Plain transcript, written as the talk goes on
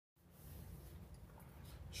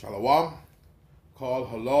Shalom, call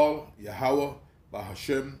Halal, Yahweh,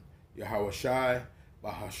 Bahashim, Yahweh Shai,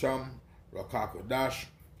 Bahasham, Rakakodash.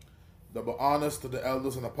 Double honors to the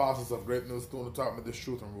elders and apostles of Great Millstone who taught me this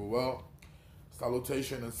truth and rule well.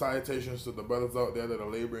 Salutation and salutations to the brothers out there that are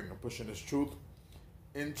laboring and pushing this truth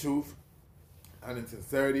in truth and in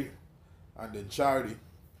sincerity and in charity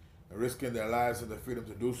and risking their lives and their freedom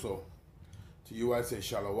to do so. To you I say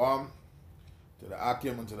Shalom, to the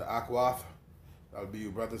Akim and to the Akwath. That'll be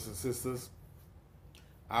you brothers and sisters.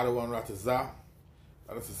 Adawan Ratazah.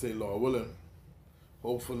 That is to say, Lord willing,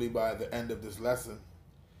 hopefully by the end of this lesson,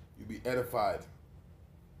 you'll be edified.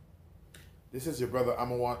 This is your brother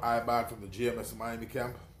Amawan Ibad from the GMS Miami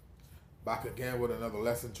camp, back again with another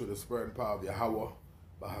lesson through the spirit and power of Yahweh,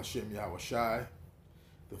 Bahashim Yahweh Shai,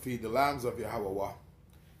 to feed the lambs of Yahweh,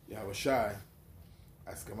 Yahweh Shai,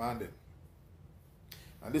 as commanded.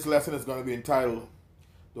 And this lesson is going to be entitled,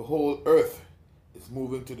 The Whole Earth is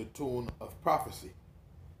Moving to the Tune of Prophecy.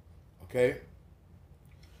 Okay?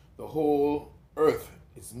 The whole earth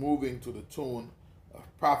is moving to the tune of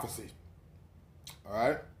prophecy.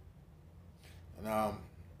 Alright? And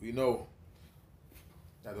we know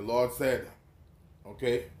that the Lord said,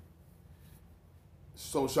 okay,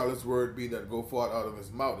 so shall his word be that go forth out of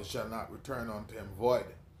his mouth, it shall not return unto him void.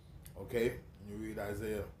 Okay? And you read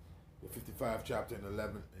Isaiah, the 55th chapter and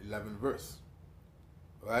 11 verse.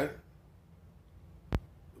 Right?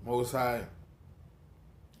 The Most High,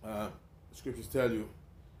 the scriptures tell you,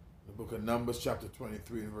 the book of Numbers chapter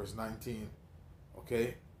 23 and verse 19,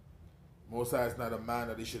 okay? Most High is not a man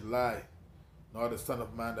that he should lie, nor the son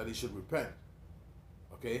of man that he should repent.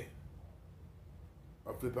 Okay?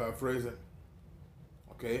 Roughly paraphrasing.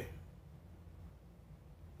 Okay?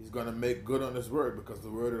 He's going to make good on his word because the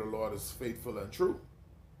word of the Lord is faithful and true.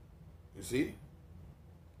 You see?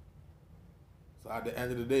 So at the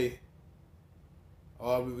end of the day,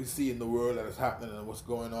 all we see in the world that is happening and what's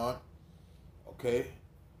going on, okay?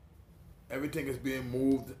 Everything is being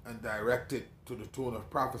moved and directed to the tune of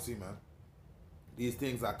prophecy, man. These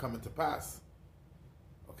things are coming to pass.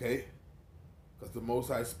 Okay? Because the Most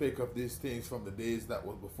High spake of these things from the days that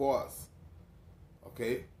was before us.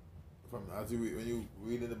 Okay? From when you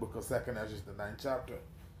read in the book of 2nd Ezra, the 9th chapter.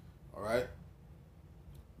 Alright?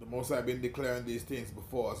 The Most High been declaring these things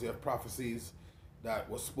before us. You have prophecies that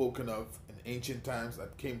were spoken of in ancient times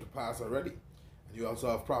that came to pass already. And you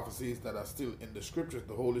also have prophecies that are still in the scriptures,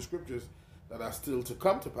 the Holy Scriptures, that are still to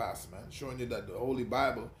come to pass, man. Showing you that the Holy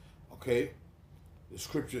Bible, okay, the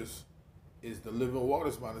scriptures is the living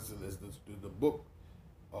waters, man. It's the book,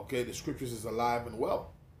 okay, the scriptures is alive and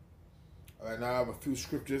well. All right, now I have a few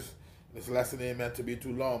scriptures. This lesson ain't meant to be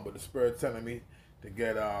too long, but the Spirit's telling me to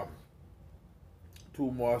get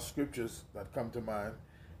two more scriptures that come to mind.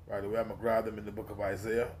 Right away, I'm going to grab them in the book of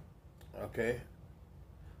Isaiah, okay.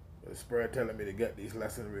 The Spirit telling me to get these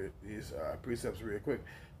precepts real quick.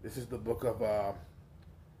 This is the book of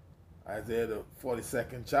Isaiah, the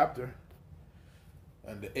 42nd chapter,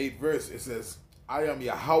 and the 8th verse. It says, I am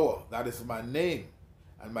Yahweh, that is my name,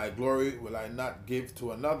 and my glory will I not give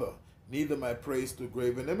to another, neither my praise to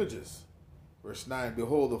graven images. Verse 9,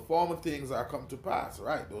 behold, the former things are come to pass.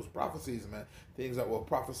 Right, those prophecies, man, things that were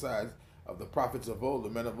prophesied of the prophets of old, the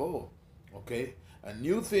men of old. Okay, and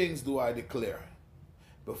new things do I declare.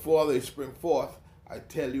 Before they spring forth, I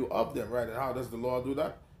tell you of them, right? And how does the Lord do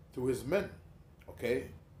that? Through his men,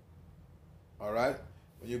 okay? All right?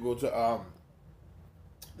 When you go to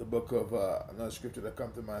the book of, another scripture that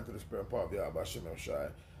comes to mind through the spirit part of Yahweh Shem Shai,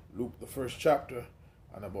 Luke, the 1st chapter,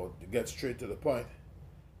 and about to get straight to the point,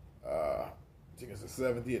 I think it's the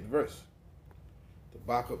 70th verse. To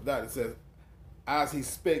back up that, it says, as he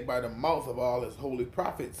spake by the mouth of all his holy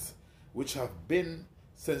prophets, which have been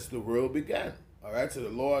since the world began. All right, so the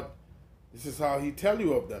Lord, this is how he tell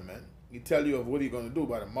you of them, man. He tell you of what he's going to do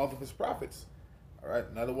by the mouth of his prophets. All right,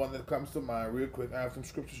 another one that comes to mind real quick. I have some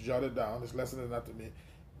scriptures jotted down. This lesson is not to be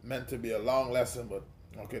meant to be a long lesson, but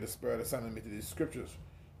okay, the Spirit is sending me to these scriptures.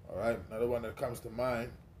 All right, another one that comes to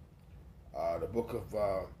mind, the book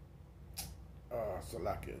of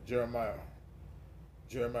Jeremiah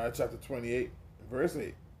chapter 28, verse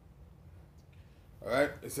 8. All right,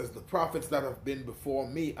 it says, the prophets that have been before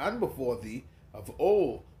me and before thee of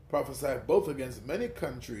old prophesied both against many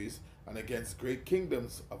countries and against great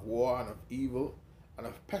kingdoms of war and of evil and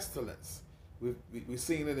of pestilence. We've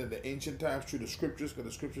seen it in the ancient times through the scriptures, because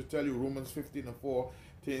the scriptures tell you Romans 15 and 4,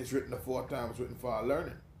 things written the 4 times, written for our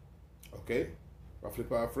learning. Okay? Roughly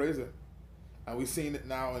paraphrasing. And we've seen it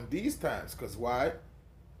now in these times, because why?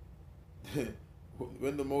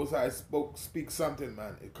 When the Most High speaks something,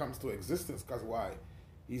 man, it comes to existence, because why?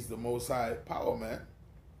 He's the Most High power, man.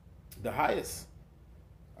 The highest.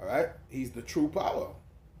 All right? He's the true power.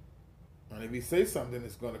 And if he says something,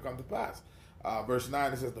 it's going to come to pass. Verse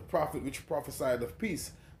 9, it says, the prophet which prophesied of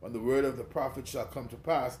peace, when the word of the prophet shall come to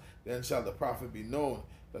pass, then shall the prophet be known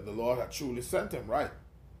that the Lord hath truly sent him. Right?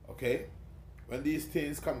 Okay? When these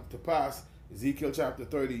things come to pass, Ezekiel chapter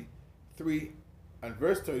 33 and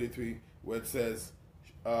verse 33, where it says,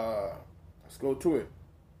 let's go to it.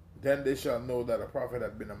 Then they shall know that a prophet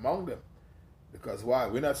had been among them. Because why?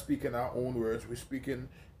 We're not speaking our own words. We're speaking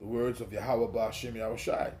the words of Yahweh Ba'ashem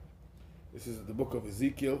Yahushai. This is the book of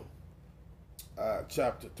Ezekiel,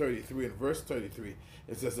 chapter 33 and verse 33.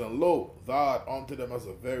 It says, and lo, thou art unto them as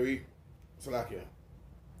a very... Salakia.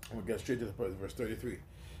 I'm going to get straight to the point, verse 33.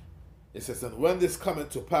 It says, and when this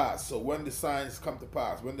cometh to pass, so when the signs come to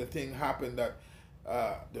pass, when the thing happened that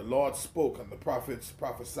the Lord spoke and the prophets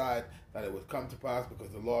prophesied that it would come to pass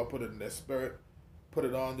because the Lord put it in their spirit, put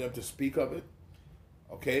it on them to speak of it.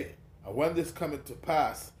 Okay? And when this cometh to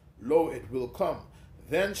pass, lo, it will come.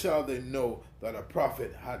 Then shall they know that a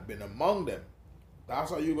prophet had been among them.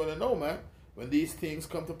 That's how you're going to know, man, when these things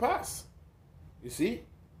come to pass. You see?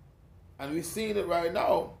 And we're seeing it right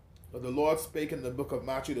now. But the Lord spake in the book of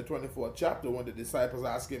Matthew, the 24th chapter, when the disciples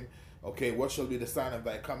asked him, okay, what shall be the sign of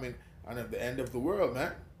thy coming and of the end of the world,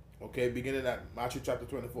 man? Okay, beginning at Matthew chapter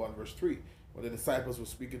 24 and verse 3, when the disciples were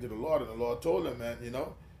speaking to the Lord, and the Lord told them, man, you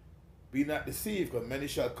know, be not deceived, because many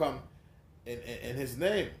shall come in his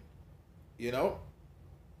name, you know,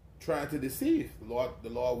 trying to deceive. The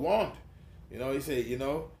Lord warned. You know, he said, you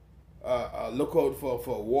know, look out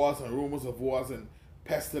for wars and rumors of wars and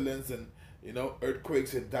pestilence and, you know,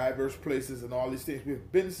 earthquakes in diverse places and all these things.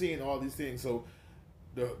 We've been seeing all these things. So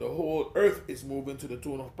the whole earth is moving to the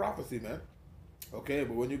tune of prophecy, man. Okay,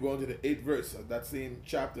 but when you go into the 8th verse of that same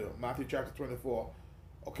chapter, Matthew chapter 24,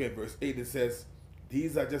 okay, verse 8, it says,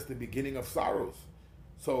 these are just the beginning of sorrows.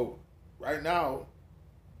 So right now,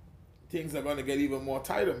 things are going to get even more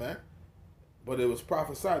tighter, man. But it was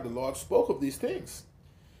prophesied. The Lord spoke of these things.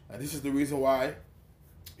 And this is the reason why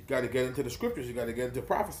you got to get into the scriptures. You got to get into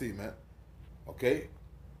prophecy, man. Okay?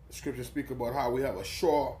 The scriptures speak about how we have a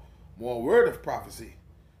sure, more word of prophecy.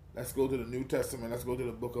 Let's go to the New Testament. Let's go to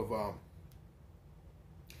the book of 1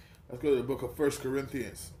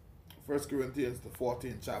 Corinthians. 1 Corinthians, the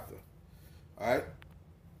 14th chapter. Alright?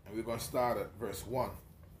 And we're going to start at verse 1.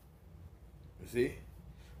 You see?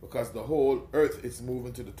 Because the whole earth is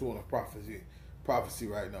moving to the tune of prophecy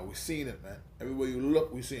right now. We're seeing it, man. Everywhere you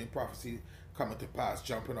look, we're seeing prophecy coming to pass,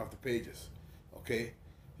 jumping off the pages. Okay?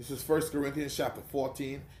 This is 1 Corinthians chapter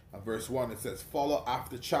 14 and verse 1. It says, follow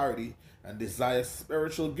after charity and desire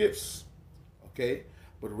spiritual gifts. Okay?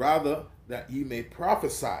 But rather that ye may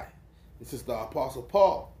prophesy. This is the Apostle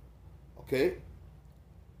Paul. Okay?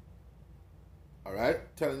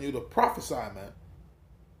 Alright? Telling you to prophesy, man.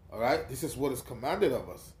 Alright? This is what is commanded of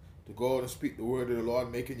us. To go out and speak the word of the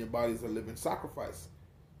Lord, making your bodies a living sacrifice.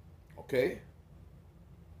 Okay?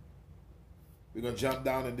 We're going to jump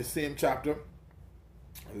down in the same chapter.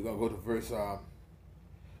 We're going to go to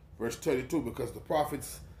verse 32, because the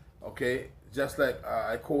prophets, okay, just like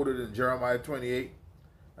I quoted in Jeremiah 28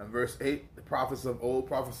 and verse 8, the prophets of old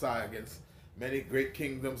prophesy against many great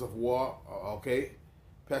kingdoms of war, okay,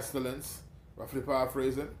 pestilence, roughly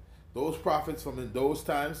paraphrasing. Those prophets from in those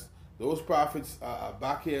times, those prophets are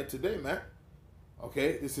back here today, man.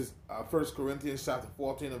 Okay, this is 1 Corinthians chapter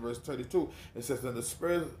 14 and verse 32. It says, and the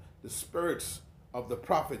spirits of the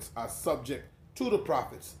prophets are subject to the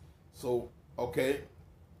prophets. So, okay,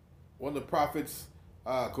 when the prophets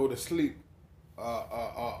go to sleep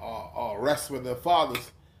or rest with their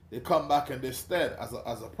fathers, they come back in their stead as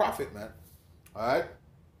a prophet, man. All right?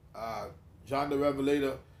 John the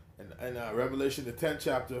Revelator in Revelation, the 10th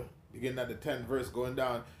chapter, beginning at the 10th verse, going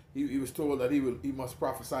down, he was told that he must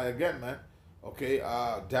prophesy again, man. Okay,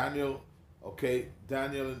 Daniel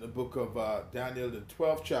in the book of Daniel, the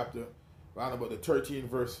 12th chapter, around about the 13th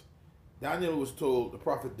verse, the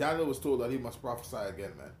prophet Daniel was told that he must prophesy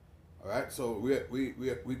again, man. All right, so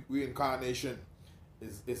reincarnation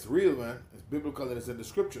is real, man. It's biblical and it's in the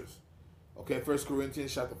scriptures. Okay, 1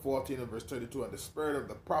 Corinthians chapter 14 and verse 32, and the spirit of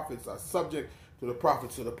the prophets are subject to the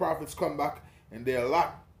prophets. So the prophets come back and they're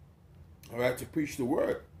lot, all right, to preach the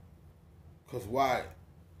word. Because why?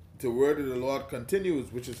 The word of the Lord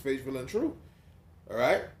continues, which is faithful and true. All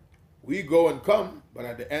right? We go and come, but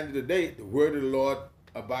at the end of the day, the word of the Lord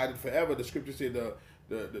abided forever. The scriptures say the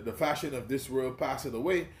fashion of this world passeth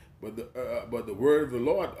away, but the word of the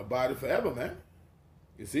Lord abided forever, man.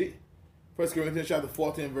 You see? 1 Corinthians chapter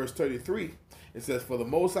 14, verse 33, it says, for the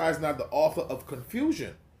Most High is not the author of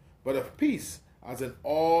confusion, but of peace, as in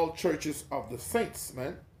all churches of the saints,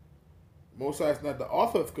 man. Most High is not the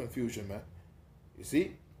author of confusion, man. You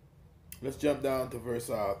see? Let's jump down to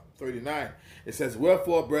verse 39. It says,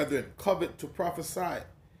 wherefore, brethren, covet to prophesy.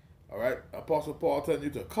 All right, Apostle Paul telling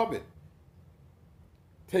you to covet.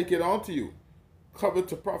 Take it onto you. Covet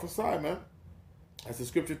to prophesy, man. As the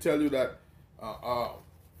scripture tell you that,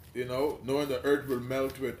 knowing the earth will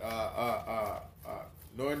melt with,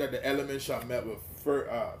 knowing that the elements shall melt with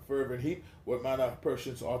fervent heat, what manner of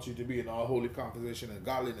persons ought you to be in all holy conversation and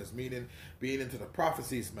godliness, meaning being into the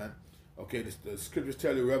prophecies, man. Okay, the scriptures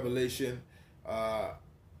tell you Revelation.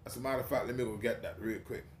 As a matter of fact, let me go get that real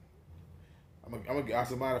quick.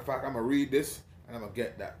 As a matter of fact, I'm gonna read this and I'm gonna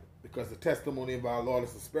get that, because the testimony of our Lord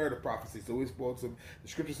is the spirit of prophecy. So we're supposed to. The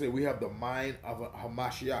scriptures say we have the mind of a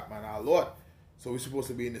Hamashiach, man, our Lord. So we're supposed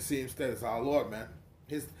to be in the same state as our Lord, man.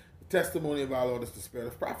 The testimony of our Lord is the spirit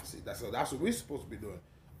of prophecy. That's what we're supposed to be doing.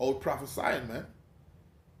 Old prophesying, man.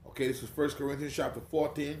 Okay, this is 1 Corinthians chapter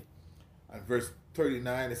 14 and verse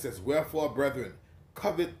 39. It says, wherefore, brethren,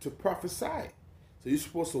 covet to prophesy. So you're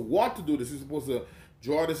supposed to want to do this. You're supposed to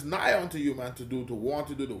draw this nigh unto you, man, to want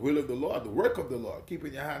to do the will of the Lord, the work of the Lord,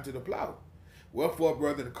 keeping your hand to the plow. Wherefore,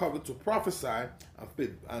 brethren, covet to prophesy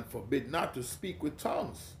and forbid not to speak with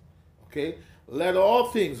tongues. Okay? Let all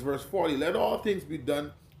things, verse 40, let all things be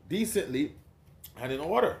done decently and in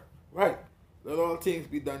order. Right. Let all things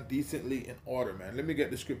be done decently in order, man. Let me get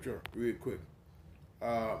the scripture real quick.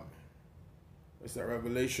 It's that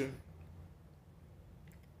Revelation.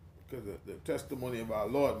 Because the testimony of our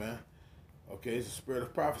Lord, man. Okay, it's the spirit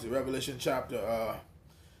of prophecy. Revelation chapter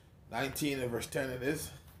 19 and verse 10 it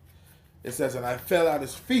is. It says, and I fell at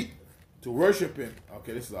his feet to worship him.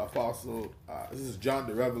 Okay, this is the apostle, this is John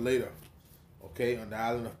the Revelator. Okay, on the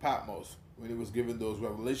island of Patmos, when he was given those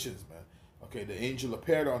revelations, man. Okay, the angel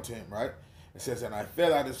appeared unto him, right? It says, and I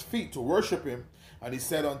fell at his feet to worship him, and he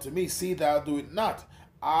said unto me, see thou do it not.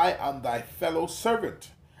 I am thy fellow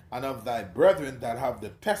servant, and of thy brethren that have the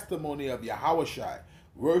testimony of Yahushai.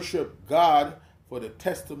 Worship God, for the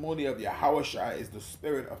testimony of Yahushai is the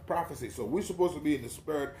spirit of prophecy. So we're supposed to be in the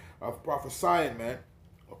spirit of prophesying, man.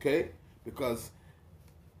 Okay? Because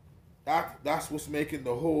that's what's making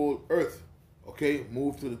the whole earth, okay,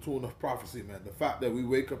 move to the tune of prophecy, man. The fact that we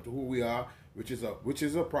wake up to who we are, which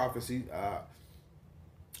is a prophecy.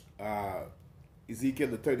 Ezekiel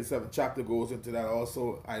the 37th chapter goes into that.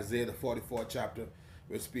 Also Isaiah the 44th chapter,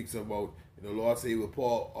 where it speaks about, the Lord say he will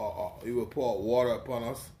pour water upon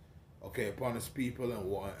us, okay, upon his people,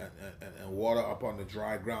 and water upon the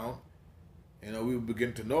dry ground. We will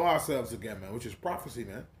begin to know ourselves again, man, which is prophecy,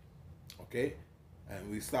 man. Okay,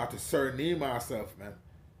 and we start to surname ourselves, man.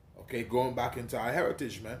 Okay, going back into our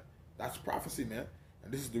heritage, man. That's prophecy, man.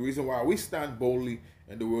 And this is the reason why we stand boldly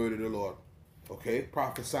in the word of the Lord. Okay,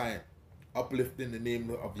 prophesying, uplifting the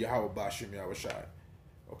name of Yahweh Bashim Yahushai.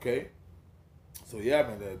 Okay, so yeah,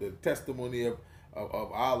 man, the testimony of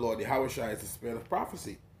our Lord Yahushai is the spirit of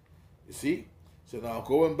prophecy. You see? So now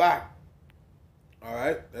going back, all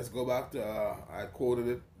right, let's go back to I quoted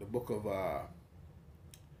it, the book of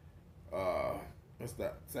what's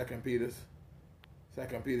that? 2 Peter's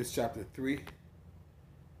chapter 3,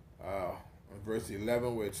 verse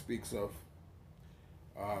 11, where it speaks of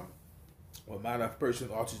what manner of person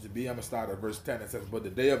ought you to be. I'm going to start at verse 10. It says, but the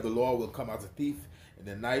day of the Lord will come as a thief in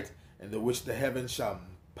the night, in the which the heavens shall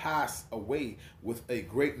pass away with a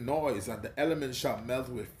great noise, and the elements shall melt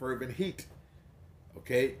with fervent heat.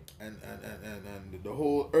 Okay? And the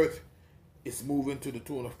whole earth is moving to the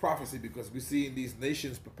tune of prophecy, because we see in these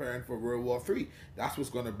nations preparing for World War III. That's what's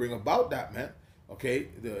going to bring about that, man. Okay,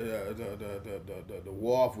 the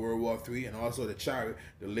war of World War III, and also the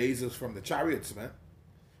lasers from the chariots, man.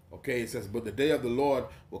 Okay, it says, but the day of the Lord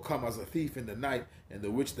will come as a thief in the night, in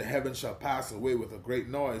the which the heavens shall pass away with a great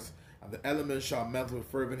noise, and the elements shall melt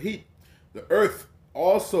with fervent heat. The earth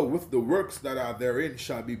also with the works that are therein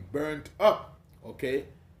shall be burnt up. Okay,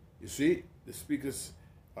 you see, the scripture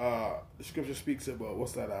speaks about,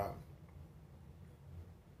 what's that?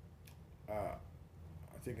 I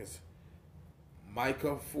think it's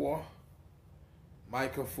Micah 4,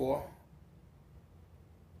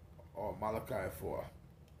 or Malachi 4.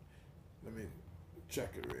 Let me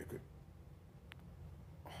check it real quick.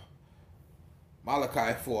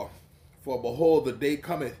 Malachi 4. For behold, the day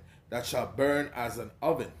cometh that shall burn as an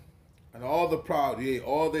oven, and all the proud, yea,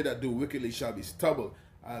 all they that do wickedly shall be stubble,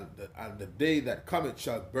 and the day that cometh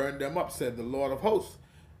shall burn them up, said the Lord of hosts,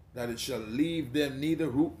 that it shall leave them neither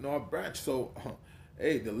root nor branch. So,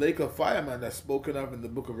 hey, the lake of fire, man, that's spoken of in the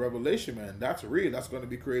book of Revelation, man, that's real. That's going to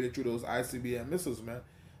be created through those ICBM missiles, man.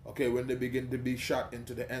 Okay, when they begin to be shot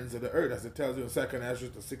into the ends of the earth, as it tells you in 2 Ezra,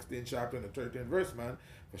 the 16th chapter and the 13th verse, man.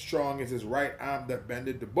 For strong is his right arm that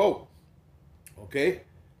bendeth the bow. Okay,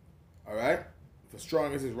 all right. For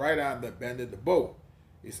strong is his right arm that bendeth the bow.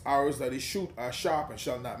 His arrows that he shoot are sharp and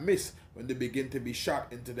shall not miss when they begin to be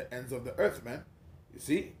shot into the ends of the earth, man. You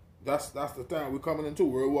see, that's the time we're coming into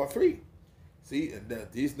World War III. See, and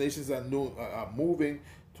these nations are moving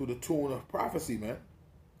to the tune of prophecy, man.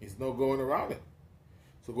 There's no going around it.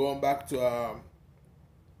 So going back to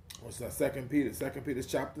what's that? 2 Peter. 2 Peter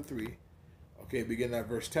chapter 3. Okay, begin at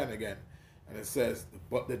verse 10 again. And it says,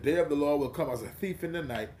 "But the day of the Lord will come as a thief in the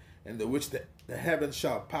night, in the which the heavens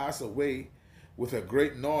shall pass away with a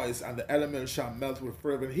great noise, and the elements shall melt with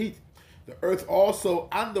fervent heat. The earth also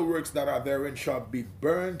and the works that are therein shall be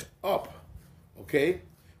burned up." Okay?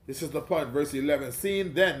 This is the point, verse 11.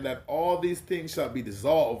 "Seeing then that all these things shall be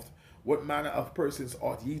dissolved, what manner of persons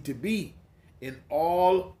ought ye to be in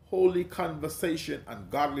all holy conversation and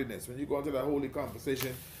godliness?" When you go into that holy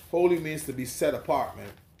conversation, holy means to be set apart,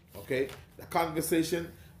 man. Okay? The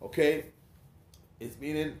conversation, okay, is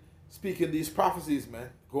meaning speaking these prophecies, man.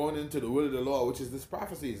 Going into the word of the Lord, which is these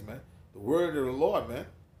prophecies, man. The word of the Lord, man.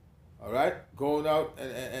 All right? Going out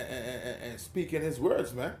and speaking his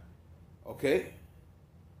words, man. Okay?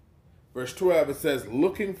 Verse 12, it says,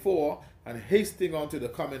 "Looking for and hasting unto the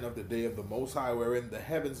coming of the day of the Most High, wherein the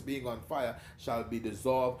heavens being on fire shall be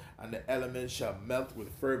dissolved, and the elements shall melt with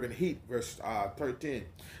fervent heat." Verse 13,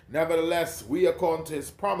 "Nevertheless, we according to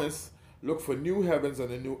his promise look for new heavens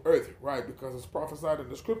and a new earth," right? Because it's prophesied in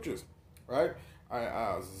the scriptures, right?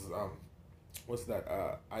 What's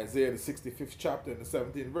that? Isaiah the 65th chapter and the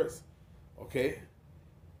 17th verse. Okay?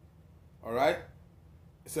 All right?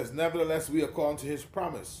 It says, "Nevertheless, we according to his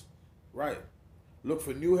promise," right? "Look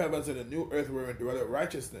for new heavens and a new earth wherein dwelleth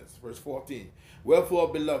righteousness." Verse 14,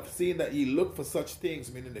 "Wherefore, beloved, seeing that ye look for such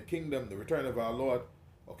things," meaning the kingdom, the return of our Lord,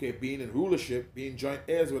 okay, being in rulership, being joint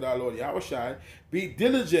heirs with our Lord Yahushua, "be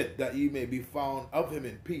diligent that ye may be found of him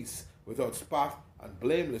in peace, without spot and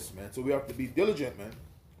blameless," man. So we have to be diligent, man.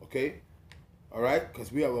 Okay? All right?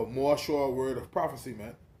 Because we have a more sure word of prophecy,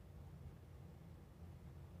 man.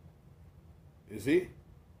 You see?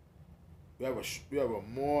 We have a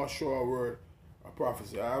more sure word of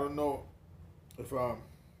prophecy. I don't know if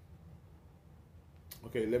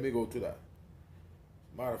okay, let me go to that.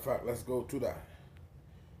 Matter of fact, let's go to that.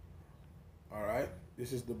 All right,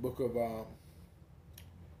 this is the book of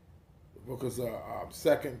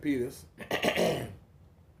 2 Peter.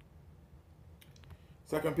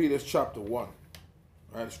 2 Peter chapter 1.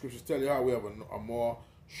 Right, the scriptures tell you how we have a more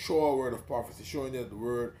sure word of prophecy, showing that the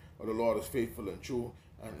word of the Lord is faithful and true,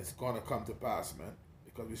 and it's going to come to pass, man.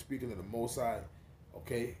 Because we're speaking to the Most High,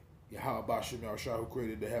 okay? Yahweh Bashim Yahushua, who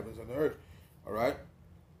created the heavens and the earth. All right?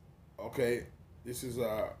 Okay, this is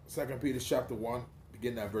 2 Peter chapter 1,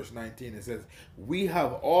 beginning at verse 19. It says, "We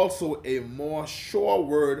have also a more sure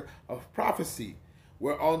word of prophecy,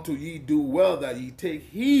 whereunto ye do well that ye take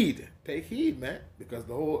heed." Take heed, man, because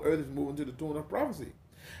the whole earth is moving to the tune of prophecy.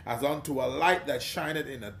 "As unto a light that shineth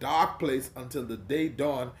in a dark place until the day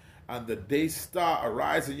dawn, and the day star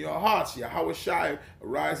arise in your hearts." Yahweh Shai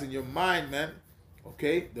arise in your mind, man.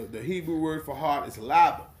 Okay? The Hebrew word for heart is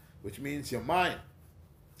lab, which means your mind.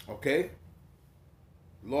 Okay?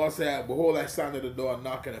 The Lord said, "Behold, I stand at the door and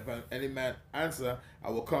knock, and if any man answer, I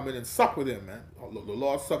will come in and sup with him," man. The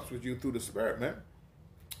Lord sups with you through the Spirit, man.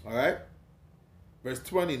 All right? Verse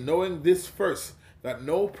 20, "Knowing this first, that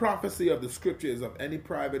no prophecy of the scripture is of any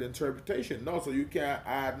private interpretation." No, so you can't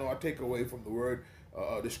add nor take away from the word,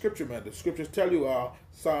 the scripture, man. The scriptures tell you,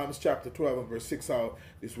 Psalms chapter 12 and verse 6, how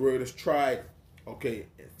this word is tried, okay,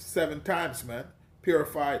 7 times, man.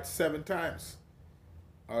 Purified 7 times.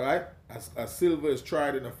 All right? As silver is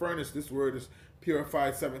tried in a furnace, this word is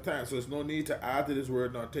purified 7 times. So there's no need to add to this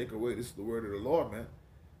word nor take away. This is the word of the Lord, man.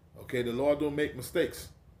 Okay? The Lord don't make mistakes.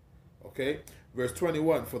 Okay? Verse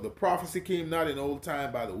 21, "For the prophecy came not in old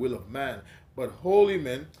time by the will of man, but holy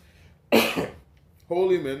men,"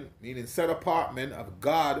 holy men, meaning set apart men of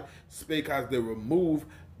God, "spake as they were moved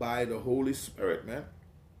by the Holy Spirit," man.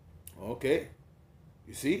 Okay?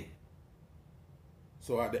 You see?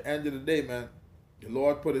 So at the end of the day, man, the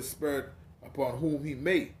Lord put his Spirit upon whom he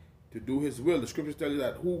may to do his will. The scriptures tell you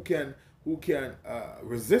that who can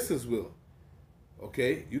resist his will?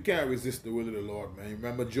 Okay? You can't resist the will of the Lord, man. You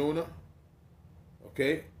remember Jonah?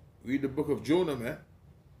 Okay? Read the book of Jonah, man.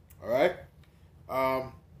 All right?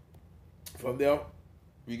 From there,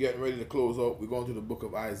 we're getting ready to close out. We're going to the book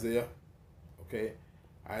of Isaiah. Okay?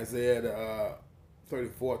 Isaiah, the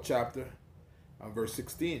 34th chapter, and verse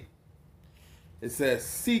 16. It says,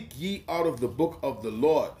 "Seek ye out of the book of the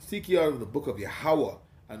Lord. Seek ye out of the book of Yahweh,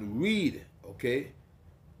 and read." Okay?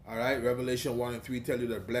 All right? Revelation 1 and 3 tell you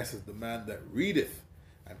that blessed is the man that readeth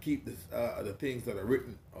and keep the things that are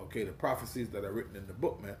written. Okay? The prophecies that are written in the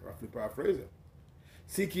book, man. Roughly paraphrasing.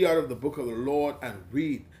 Seek ye out of the book of the Lord and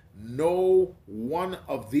read. No one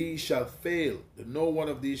of these shall fail. The no one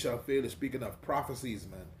of these shall fail is speaking of prophecies,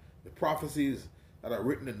 man. The prophecies that are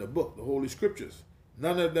written in the book, the Holy Scriptures.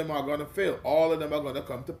 None of them are going to fail. All of them are going to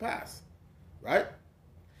come to pass. Right?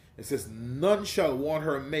 It says, none shall want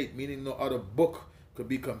her mate, meaning no other book could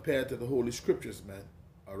be compared to the Holy Scriptures, man.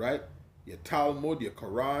 All right? Your Talmud, your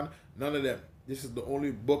Quran, none of them. This is the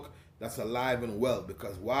only book that's alive and well.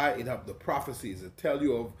 Because why? It have the prophecies. It tell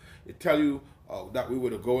you that we were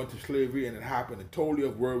to go into slavery and it happened. It told you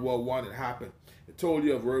of World War I, it happened. It told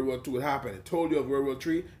you of World War II, it happened. It told you of World War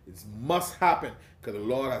III, it must happen because the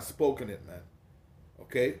Lord has spoken it, man.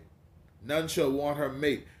 Okay? None shall want her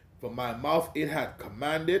mate. For my mouth it had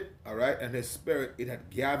commanded, all right, and his spirit it had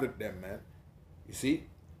gathered them, man. You see?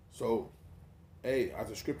 So, hey, as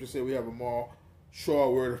the scripture say, we have a more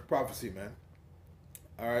sure word of prophecy, man.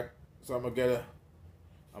 All right? So I'm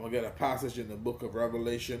gonna get a passage in the book of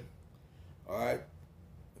Revelation. All right,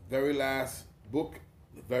 the very last book,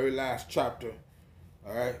 the very last chapter.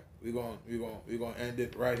 All right, we're gonna end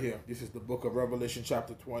it right here. This is the book of Revelation,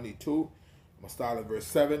 chapter 22. I'm gonna start at verse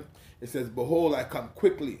 7. It says, "Behold, I come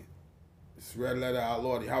quickly." This red letter, our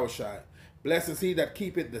Lord Yahushua. "Blessed is he that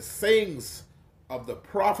keepeth the sayings of the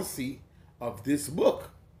prophecy of this book."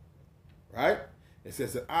 Right? It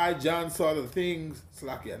says that I, John, saw the things,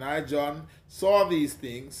 and I, John, saw these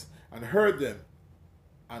things and heard them.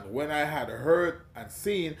 And when I had heard and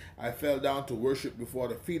seen, I fell down to worship before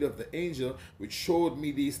the feet of the angel which showed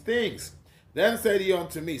me these things. Then said he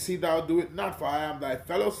unto me, See thou do it not, for I am thy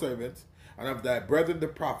fellow servant, and of thy brethren the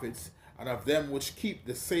prophets, and of them which keep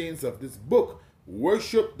the sayings of this book.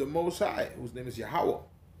 Worship the Most High, whose name is Yahweh. All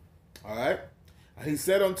right? And he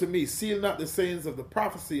said unto me, Seal not the sayings of the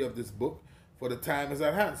prophecy of this book, for the time is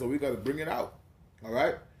at hand. So we got to bring it out. All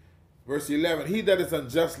right? Verse 11, He that is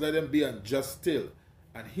unjust, let him be unjust still.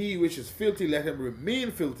 And he which is filthy, let him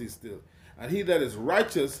remain filthy still. And he that is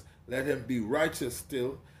righteous, let him be righteous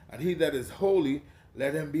still. And he that is holy,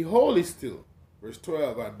 let him be holy still. Verse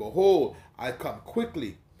 12, And behold, I come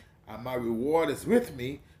quickly, and my reward is with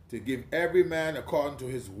me, to give every man according to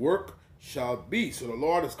his work shall be. So the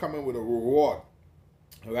Lord is coming with a reward.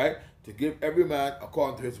 All right? To give every man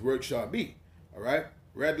according to his work shall be. All right?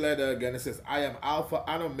 Red letter again, it says, I am Alpha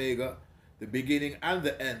and Omega, the beginning and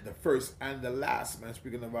the end, the first and the last. Man,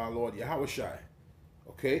 speaking of our Lord Yahushua.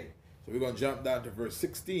 Okay? So we're going to jump down to verse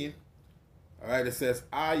 16. All right, it says,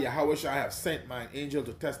 I, Yahushua, have sent mine angel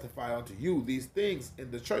to testify unto you these things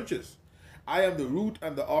in the churches. I am the root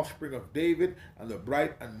and the offspring of David and the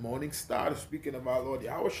bright and morning star. Speaking of our Lord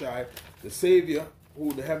Yahushua, the Savior,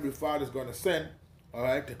 who the Heavenly Father is going to send, all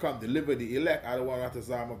right, to come deliver the elect. I don't want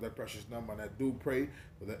to have of that precious number, and I do pray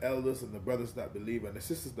for the elders and the brothers that believe and the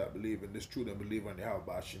sisters that believe in this truth and believe on the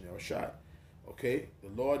Yahushua. Okay, the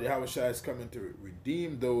Lord Yahushua is coming to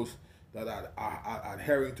redeem those that are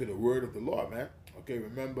adhering to the word of the Lord, man. Okay,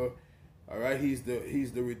 remember, all right, he's the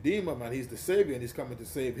Redeemer, man. He's the Savior, and he's coming to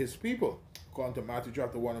save his people, according to Matthew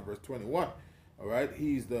chapter 1 and verse 21. All right,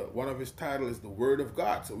 one of his title is the Word of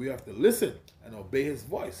God, so we have to listen and obey his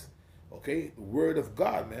voice. Okay, the word of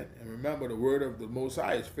God, man. And remember, the word of the Most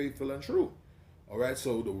High is faithful and true. All right,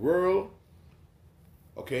 so the world,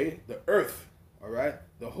 okay, the earth, all right,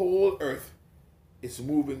 the whole earth is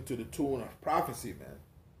moving to the tune of prophecy, man.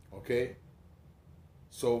 Okay,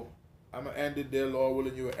 so I'm going to end it there, Lord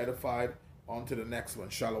willing, you are edified. On to the next one.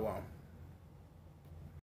 Shalom.